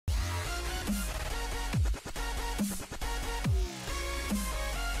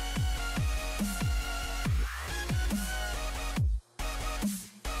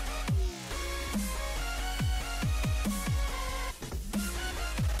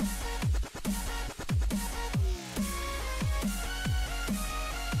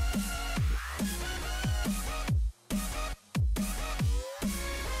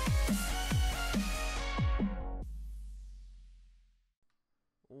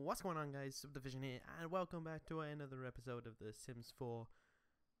What's going on, guys? Subdivision here, and welcome back to another episode of The Sims 4.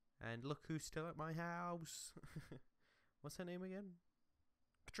 And look who's still at my house. What's her name again?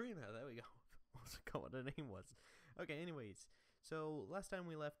 Katrina, there we go. I forgot what her name was. Okay, anyways, so last time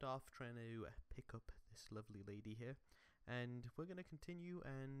we left off trying to pick up this lovely lady here, and we're going to continue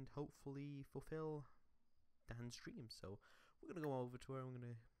and hopefully fulfill Dan's dream. So we're going to go over to her, I'm going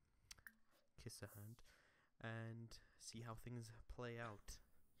to kiss her hand and see how things play out.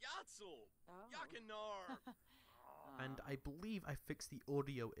 Yatsul! Yakinar! And I believe I fixed the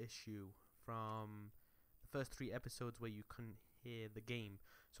audio issue from the first 3 episodes where you couldn't hear the game.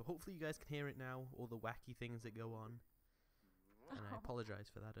 So hopefully you guys can hear it now, all the wacky things that go on. And I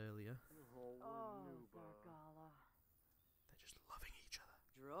apologize for that earlier. Oh, Gargala. They're just loving each other.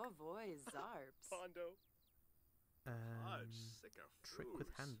 Drovoy Zarps. Pondo. Trick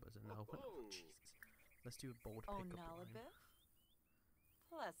with hand buzzer. No, oh, Jesus. Let's do a bold pickup line. Onalabith?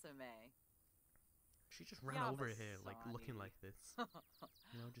 Plesame. She just ran over here, like, looking like this. You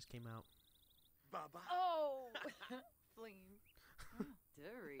know, just came out. Baba. Oh! Fleam.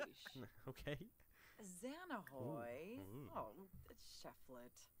 Durish. Okay. Xanahoy. Ooh. Oh,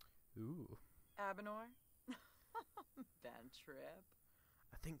 Cheflet. Ooh. Abenor. Bentrip.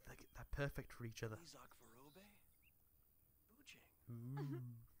 I think they're perfect for each other. Izak Varobe. Boojing.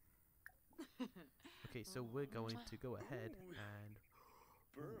 Ooh. Okay, so we're going to go ahead and...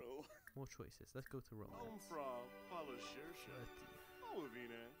 Burrow. More choices. Let's go to romance. Omfra. Palashirsha.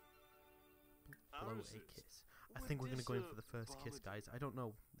 Oavine. Blow a kiss. I think we're going to go in for the first kiss, guys. I don't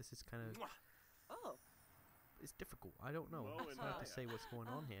know. This is kind of... Oh. It's difficult. I don't know. It's hard to say what's going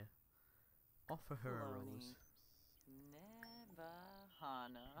on here. Offer her a rose.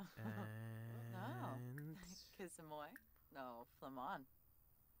 Nebahana. And... Kissamoy? No, Flamon.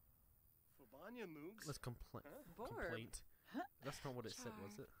 Fabanya Moogs. Let's complaint. That's not what it said,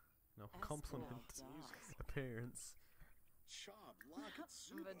 was it? No, compliment. Appearance. Chob.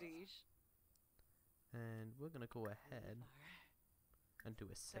 Lakatsuba. Vadish. And we're going to go ahead and do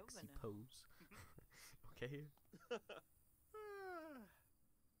a sexy pose. Okay?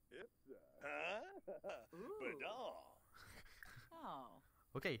 Badal. Oh.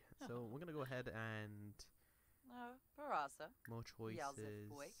 Okay, so we're going to go ahead and... Barasa. More choices. Yalzif.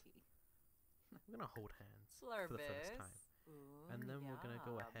 We're going to hold hands for the first time. And then we're going to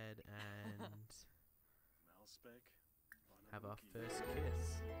go ahead and Malspec. have our first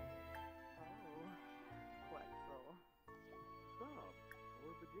kiss. Oh. Quetzal. Stop.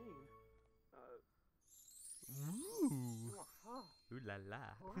 Or Badine. Ooh. Oh. Ooh la la.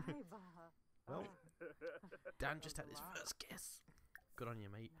 Waiba. Well, Dan just had his first kiss. Good on you,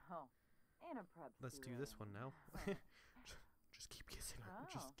 mate. No. Anaprep. Let's do this one now. Just keep kissing her.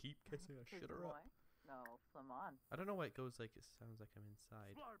 Just keep kissing her. Shut her up. No, Flamon. I don't know why it goes like it sounds like I'm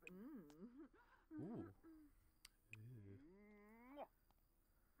inside. Ooh. Ooh.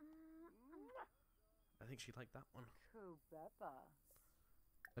 I think she liked that one. Kubepa.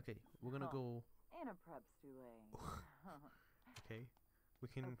 Okay, we're gonna go. Anaprep Stule. Okay, we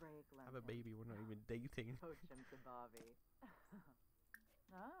can have a baby. We're not even dating. Pochum Kabavi.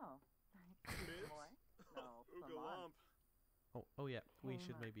 No. Boy. No, Flamon. Oh yeah, we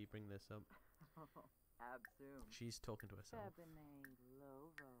should maybe bring this up. Absum. She's talking to herself. Febine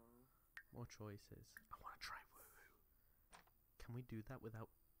Lovo. More choices. I want to try woohoo. Can we do that without...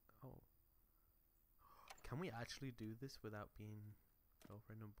 Oh. Can we actually do this without being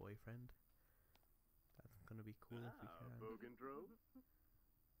girlfriend and boyfriend? That's going to be cool if we can. Bogandro.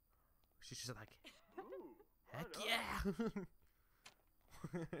 She's just like, Ooh. heck yeah!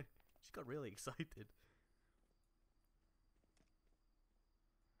 She got really excited.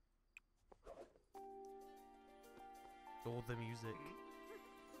 All the music.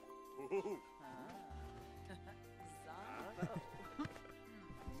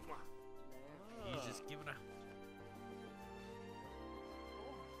 He's just giving her.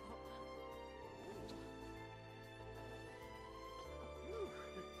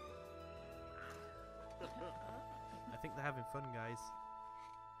 I think they're having fun, guys.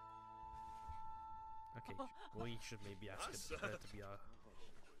 Okay, we should maybe ask her to be our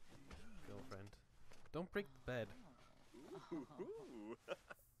girlfriend. Don't break the bed.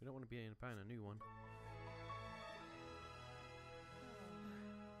 We don't want to be buying a new one.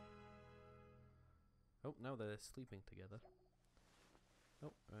 Oh, now they're sleeping together.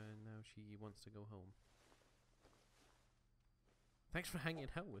 Oh, and now she wants to go home. Thanks for hanging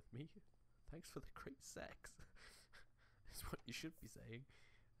out with me. Thanks for the great sex. That's what you should be saying.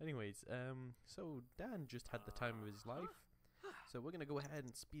 Anyways, so Dan just had the time of his life. So we're going to go ahead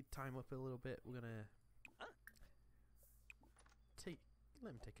and speed time up a little bit. We're going to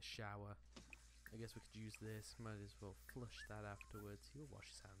let him take a shower. I guess we could use this. Might as well flush that afterwards. He'll wash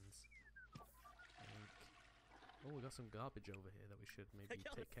his hands. Oh, we got some garbage over here that we should maybe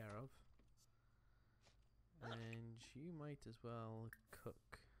take care of. And you might as well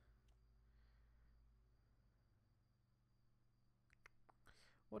cook.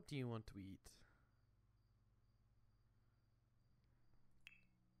 What do you want to eat?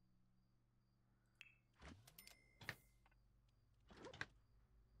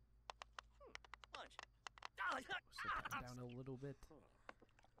 Sit that down a little bit.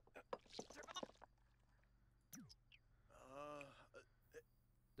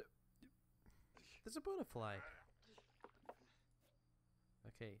 There's a butterfly.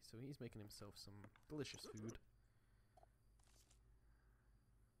 Okay, so he's making himself some delicious food.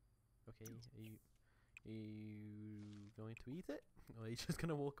 Okay, are you going to eat it? Or are you just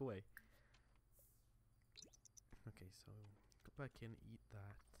gonna walk away? Okay, so go back in, eat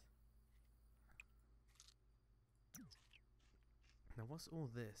that. Now what's all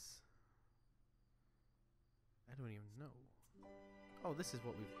this? I don't even know. Oh, this is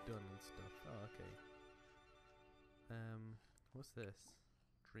what we've done and stuff. Oh, okay. What's this?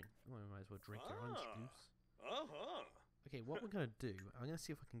 Drink. Oh, we might as well drink orange juice. Okay, what we're gonna do, I'm gonna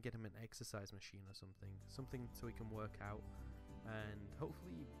see if I can get him an exercise machine or something. Something so he can work out and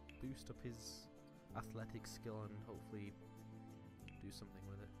hopefully boost up his athletic skill and hopefully do something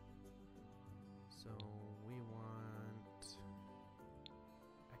with it. So we want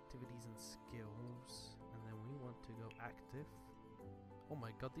activities and skills, and then we want to go active. Oh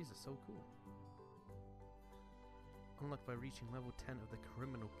my god, these are so cool. Unlocked by reaching level 10 of the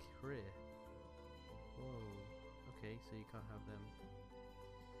criminal career. Whoa. Okay, so you can't have them.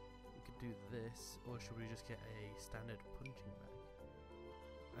 We could do this, or should we just get a standard punching bag?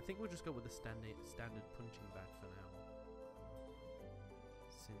 I think we'll just go with the standard punching bag for now.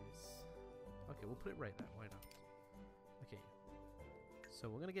 Since... Okay, we'll put it right there, why not? Okay. So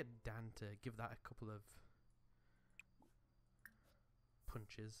we're gonna get Dan to give that a couple of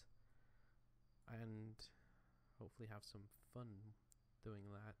punches. And hopefully have some fun doing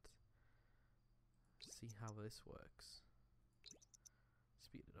that. See how this works.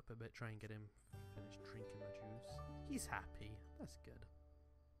 Speed it up a bit, try and get him finished drinking the juice. He's happy. That's good.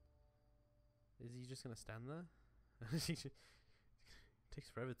 Is he just gonna stand there? Takes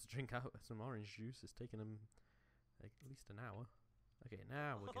forever to drink out some orange juice. It's taken him like at least an hour. Okay,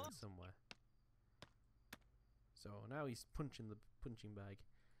 now we're getting somewhere. So now he's punching the punching bag.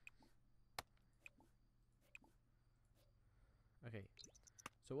 Okay,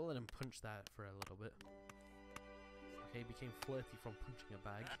 so we'll let him punch that for a little bit. Okay, he became flirty from punching a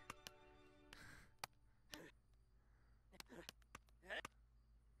bag.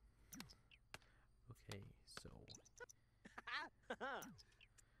 Okay,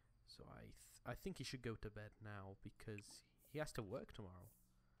 so I think he should go to bed now because he has to work tomorrow.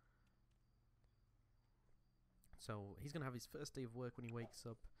 So he's gonna have his first day of work when he wakes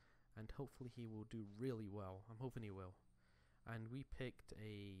up, and hopefully he will do really well. I'm hoping he will. And we picked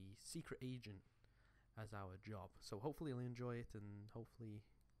a secret agent as our job, so hopefully he'll enjoy it and hopefully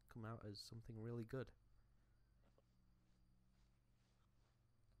come out as something really good.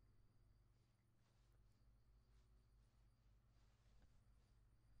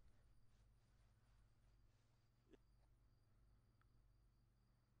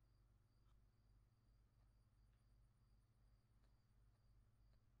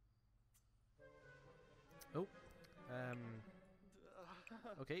 Oh,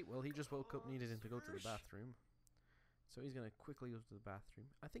 okay, well he just woke up, needed him to go to the bathroom. So he's gonna quickly go to the bathroom.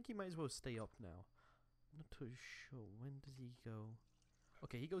 I think he might as well stay up now. I'm not too sure. When does he go?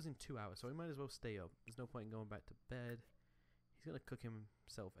 Okay, he goes in 2 hours, so he might as well stay up. There's no point in going back to bed. He's gonna cook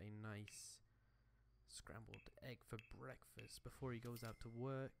himself a nice scrambled egg for breakfast before he goes out to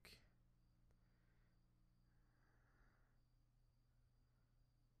work.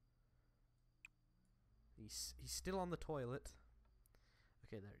 He's still on the toilet.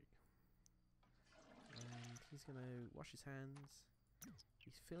 Okay, there you go. And he's gonna wash his hands.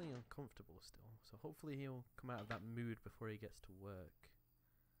 He's feeling uncomfortable still, so hopefully he'll come out of that mood before he gets to work.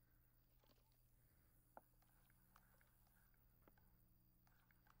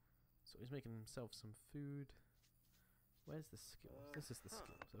 So he's making himself some food. Where's the skills? This is the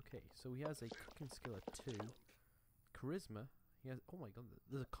skills. Okay, so he has a cooking skill of 2. Charisma. He has. Oh my god,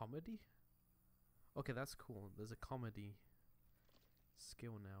 there's a comedy? Okay, that's cool. There's a comedy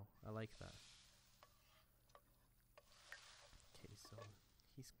skill now. I like that. Okay, so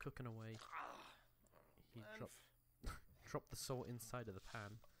he's cooking away. He dropped the salt inside of the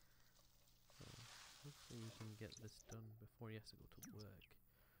pan. Hopefully we can get this done before he has to go to work.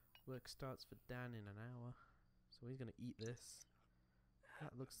 Work starts for Dan in an hour, so he's gonna eat this.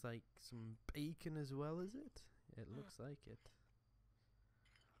 That looks like some bacon as well, is it? It looks like it.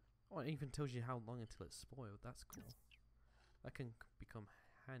 Oh, it even tells you how long until it's spoiled. That's cool. That can become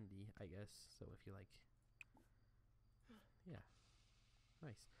handy, I guess. So if you like, yeah,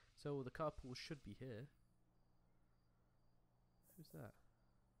 nice. So the carpool should be here. Who's that?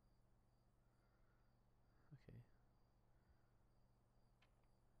 Okay.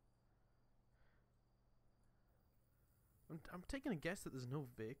 I'm taking a guess that there's no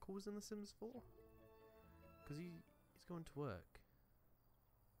vehicles in The Sims 4, because he's going to work.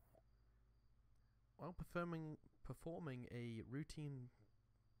 While performing a routine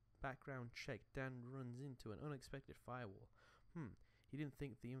background check, Dan runs into an unexpected firewall. He didn't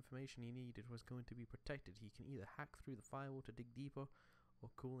think the information he needed was going to be protected. He can either hack through the firewall to dig deeper, or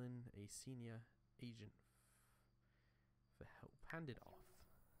call in a senior agent for help. Hand it off.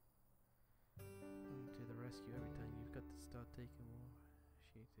 To the rescue every time. You've got to start taking more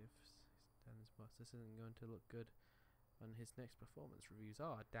initiatives. Dan's boss. This isn't going to look good on his next performance reviews.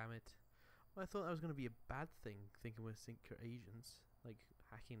 Oh, damn it. Well, I thought that was going to be a bad thing, thinking we're secret agents, like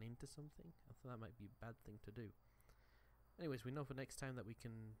hacking into something. I thought that might be a bad thing to do. Anyways, we know for next time that we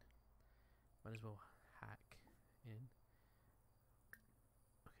can, might as well hack in.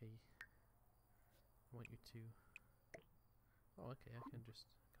 Okay. I want you to, oh okay, can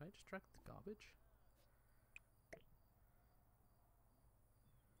I just track the garbage?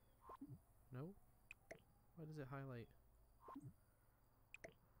 No? Why does it highlight?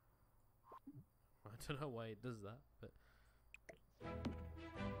 I don't know why it does that, but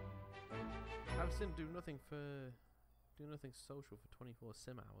have Sim do nothing social for 24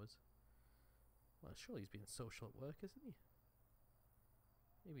 sim hours. Well, surely he's being social at work, isn't he?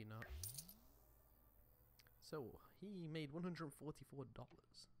 Maybe not. So he made $144.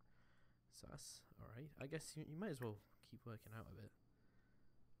 So that's alright. I guess you might as well keep working out a bit.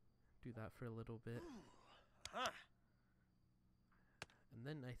 Do that for a little bit. And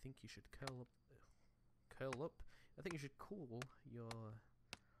then I think you should curl up. I think you should call your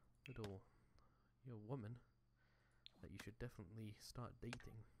woman that you should definitely start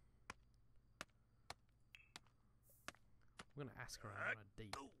dating. I'm gonna ask her out on a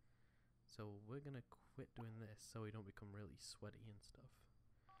date. So we're gonna quit doing this so we don't become really sweaty and stuff.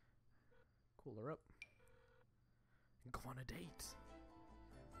 Call her up and go on a date.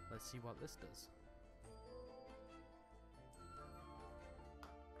 Let's see what this does.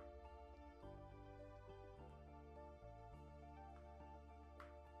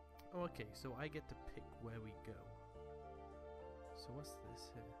 Oh, okay, so I get to pick where we go. So what's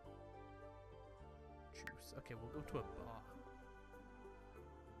this here? Juice. Okay, we'll go to a bar.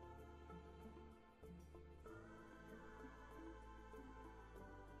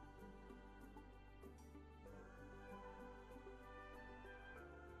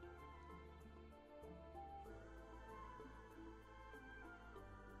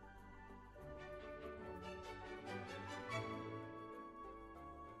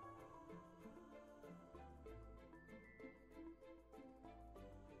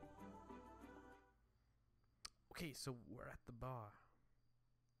 Okay, so we're at the bar.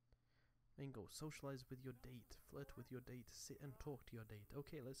 Then go socialize with your date, flirt with your date, sit and talk to your date.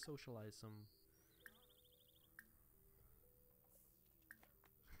 Okay, let's socialize some.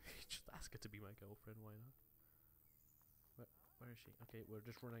 Just ask her to be my girlfriend, why not? Where is she? Okay, we're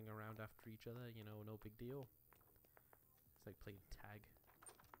just running around after each other, you know, no big deal. It's like playing tag.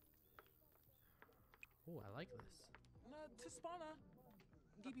 Oh, I like this. Tispana.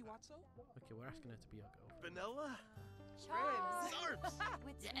 Gibi Watso? Okay, we're asking her to be our girlfriend. Vanilla? Charms. Sarps!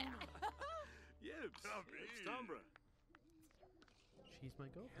 Yeah. Yibs! Stumbra! She's my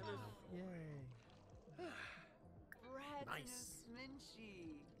girlfriend now. Yay. Brad Nice.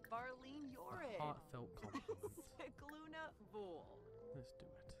 Sminchi. Barlene A Yorid. heartfelt compliment. Sigluna Vul. Let's do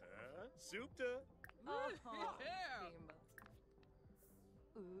it. Supta! Yeah.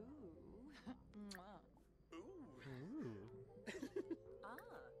 Ooh. Mwah. Ooh! Ooh. Ah.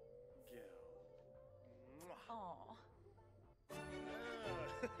 Gil. Aw.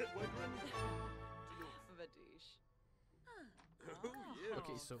 Vadoosh.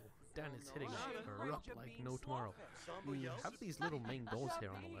 Okay, so Dan is hitting her up like no tomorrow. We have these little main goals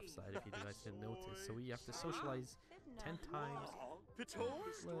here on the left side, if you guys can notice. So we have to socialize 10 times,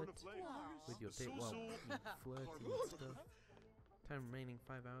 flirt with your date, well, flirty and stuff. Time remaining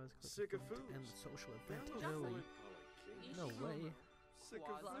 5 hours. Sick of click the food. button to end the social event early. No way. Sick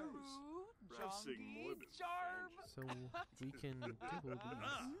of food. Pressing Jongi, morbid. Jarb. So we can do all these.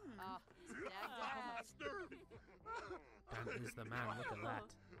 Oh, dag. Dan is the man. Look at that.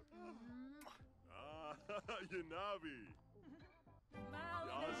 Ah, Yanabi.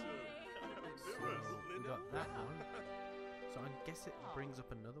 So we got that one. So I guess it brings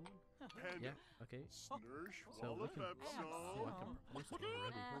up another one. Panda. Yeah. Okay. Snursh, So we can. Wallapepso. Oh, I can produce one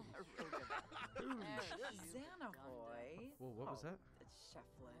already. Xanahoy. Whoa, what was that?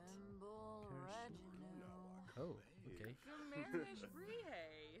 Shufflet. Oh, okay. Gamerish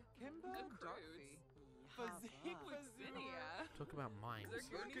Brihey. Kimba The Darby. Physique Vazinia. Talk about mines.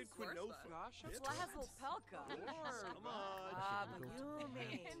 Zerguni Quinofa. Gosh, Yes. Lazzle Pelka. Come on. Ah, Go to Yumi.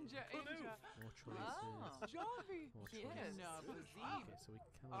 Inja, Quinoof. More choices. Javi. More Yes. choices. Physique. Okay, so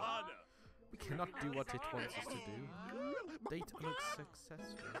Anna. we cannot do what it wants us to do. Date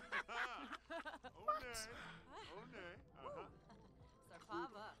unsuccessful. Oh, nay. Uh-huh.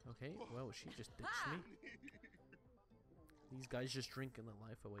 Sarpava. Okay, well she just ditched me. These guys just drinking their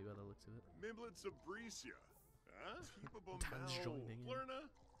life away by the looks of it. Mimlet Sabricia. Huh? Dan's joining in. Flurna.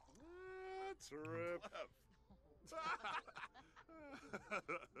 Trip.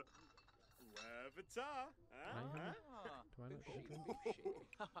 Levita. I have Do I not get a drink?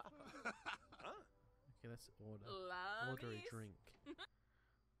 Okay, let's order. Order a drink.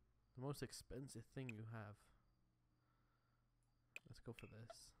 The most expensive thing you have. Let's go for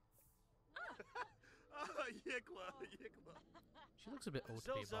this. Yikla. She looks a bit old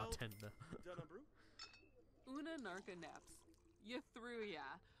to be a Zozo. bartender. Donna Brew. Una Narca Neps.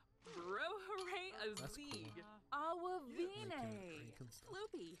 Yathruya. Brohare That's Azig. cool. Awavine. drink and stuff.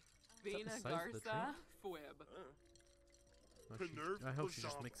 Floopy. the Vina size of the Garza. Fwib. No, Penerv I hope she's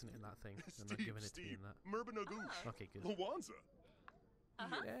just Bazama. mixing it in that thing and not giving it to me in that. Merbanagoosh. Okay, good. Lawanza.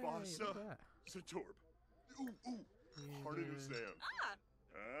 Hey, Vasa. look at that. Satorb. Ooh. Harden Yeah. Sam.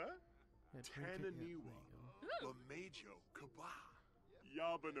 Huh? Yeah, drink it, yeah, there you Tananiwa. go. Lamajo. Kaba.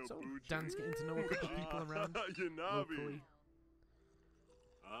 Yabano So, Buji. Dan's getting to know a couple people around Yanabi. locally.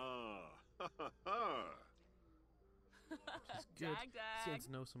 Which is good. Dag dag. Getting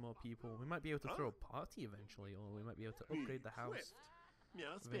to know some more people. We might be able to throw a party eventually, or we might be able to upgrade the house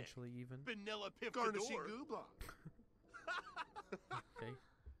eventually even. Vanilla Garnishy Goobla. Okay.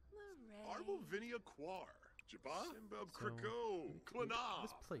 Arbovinia Quar. Jabba. Simbab So, Kriko. Klana.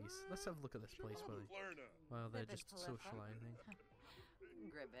 This place. Let's have a look at this place while they're Vivid just Palefa. socializing.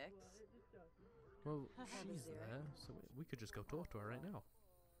 Gribbix. Well, she's there, so we could just go talk to her right now.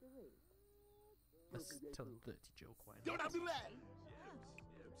 Let's tell a dirty joke. Why not?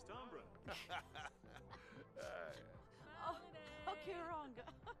 Stombra. Oh, Kiranga.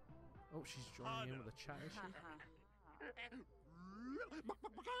 Oh, she's joining in with the chat, is she?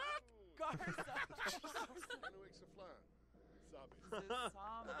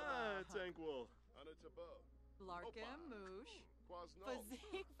 Tankwell. Larkin, Moosh.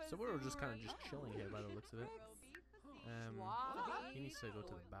 Physique, So we're all just kind of just chilling here by the looks of it. He needs to go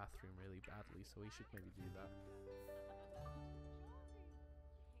to the bathroom really badly, so we should maybe do that.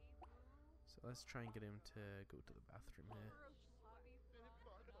 So let's try and get him to go to the bathroom here.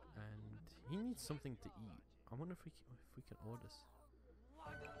 And he needs something to eat. I wonder if we can order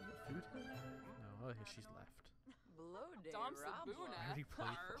food. No, oh, she's left. Blow day Dom Rabla. Sabuna. I already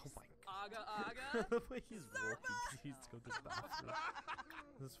played. Oh Carbs. my Aga god. Aga. The way he's walking 'cause he needs to go to the bathroom.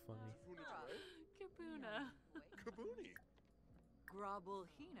 That's funny. Kapuna. Kabuni.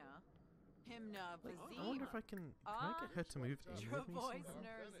 Grobblehina. Himna I wonder if I can I get her to move in with me Travois somehow?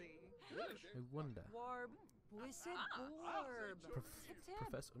 Nersey. I wonder. Warb. Wisset Borb.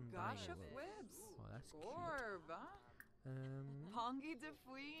 Professor Gosh of Undying. Wibs. Oh, that's cute. Gorb. Pongy de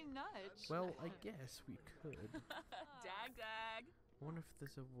Fui Nudge. Well, I guess we could. Dag dag. I wonder if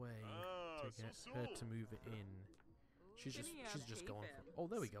there's a way to get her to move it in. She's just going for. Oh,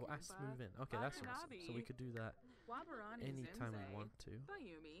 there we go. Ask to move in. Okay, that's awesome. So we could do that Wabarani anytime we want to.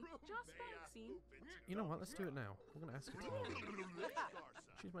 Bayumi. Just Banksy. You know what? Let's do it now. We're gonna ask her to move in.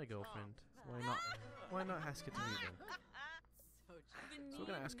 She's my girlfriend. Why not? Why not ask her to move in? So we're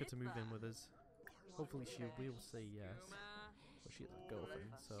gonna ask her to move in with us. Hopefully she will say yes. But she's our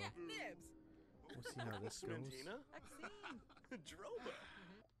girlfriend, so we'll see how this goes. Droba.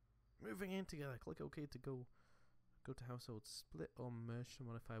 Moving in together. Click OK to go. Go to household. Split or merge to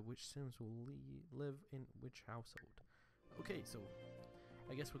modify which Sims will live in which household. Okay, so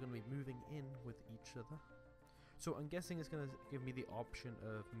I guess we're going to be moving in with each other. So I'm guessing it's going to give me the option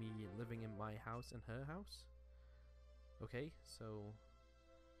of me living in my house and her house. Okay, so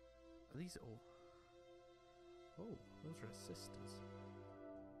are these all... Oh, those are her sisters.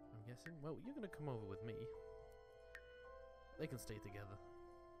 I'm guessing. Well, you're going to come over with me. They can stay together.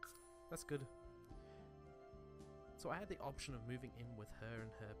 That's good. So I had the option of moving in with her and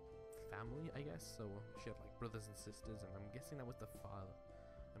her family, I guess. So she had like brothers and sisters, and I'm guessing that was the father.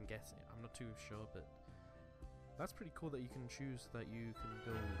 I'm guessing. I'm not too sure, but that's pretty cool that you can choose that you can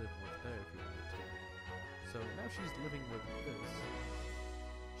go live with her if you wanted to. So now she's living with us.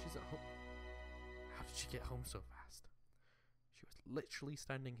 She's at home. How did she get home so fast? She was literally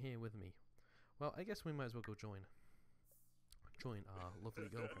standing here with me. Well, I guess we might as well go join our lovely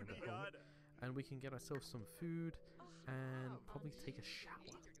girlfriend at home, and we can get ourselves some food and probably take a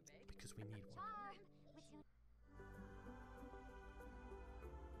shower because we need one.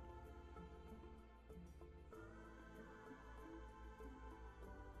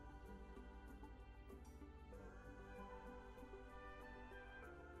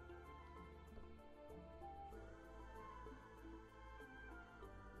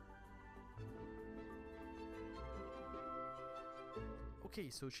 Okay,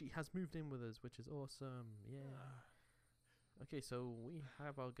 so she has moved in with us, which is awesome. Yeah. Okay, so we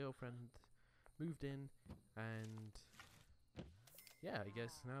have our girlfriend moved in, and yeah, I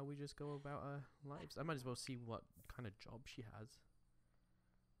guess now we just go about our lives. I might as well see what kind of job she has.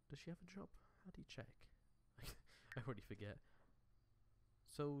 Does she have a job? How do you check? I already forget.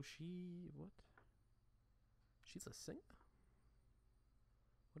 So what? She's a singer?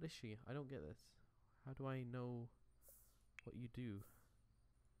 What is she? I don't get this. How do I know what you do?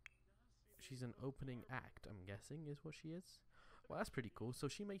 She's an opening act, I'm guessing, is what she is. Well, that's pretty cool. So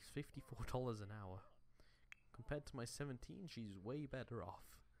she makes $54 an hour. Compared to my 17, she's way better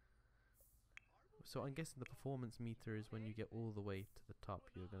off. So I'm guessing the performance meter is when you get all the way to the top,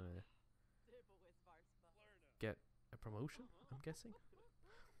 you're gonna get a promotion, I'm guessing.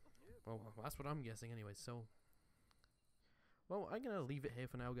 Well, that's what I'm guessing anyway, so... Well, I'm gonna leave it here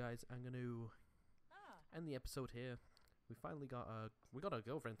for now, guys. I'm gonna end the episode here. We finally got a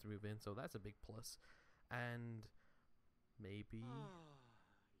girlfriend to move in, so that's a big plus. And maybe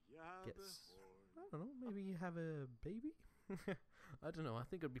I don't know, maybe have a baby? I don't know, I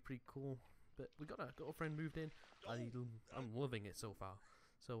think it'd be pretty cool. But we got a girlfriend moved in. I'm loving it so far.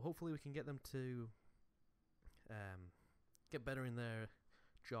 So hopefully we can get them to get better in their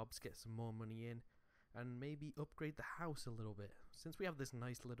jobs, get some more money in, and maybe upgrade the house a little bit. Since we have this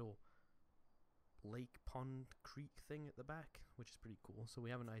nice little lake, pond, creek thing at the back, which is pretty cool. So we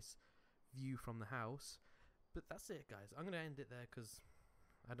have a nice view from the house. But that's it, guys. I'm going to end it there because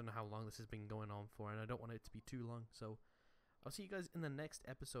I don't know how long this has been going on for, and I don't want it to be too long. So I'll see you guys in the next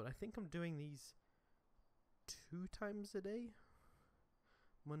episode. I think I'm doing these 2 times a day.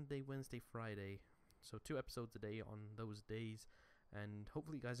 Monday, Wednesday, Friday. So 2 episodes a day on those days. And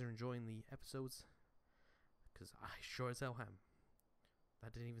hopefully you guys are enjoying the episodes, because I sure as hell am.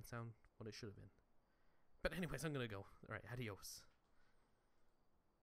 That didn't even sound what it should have been. But anyways, I'm gonna go. Alright, adios.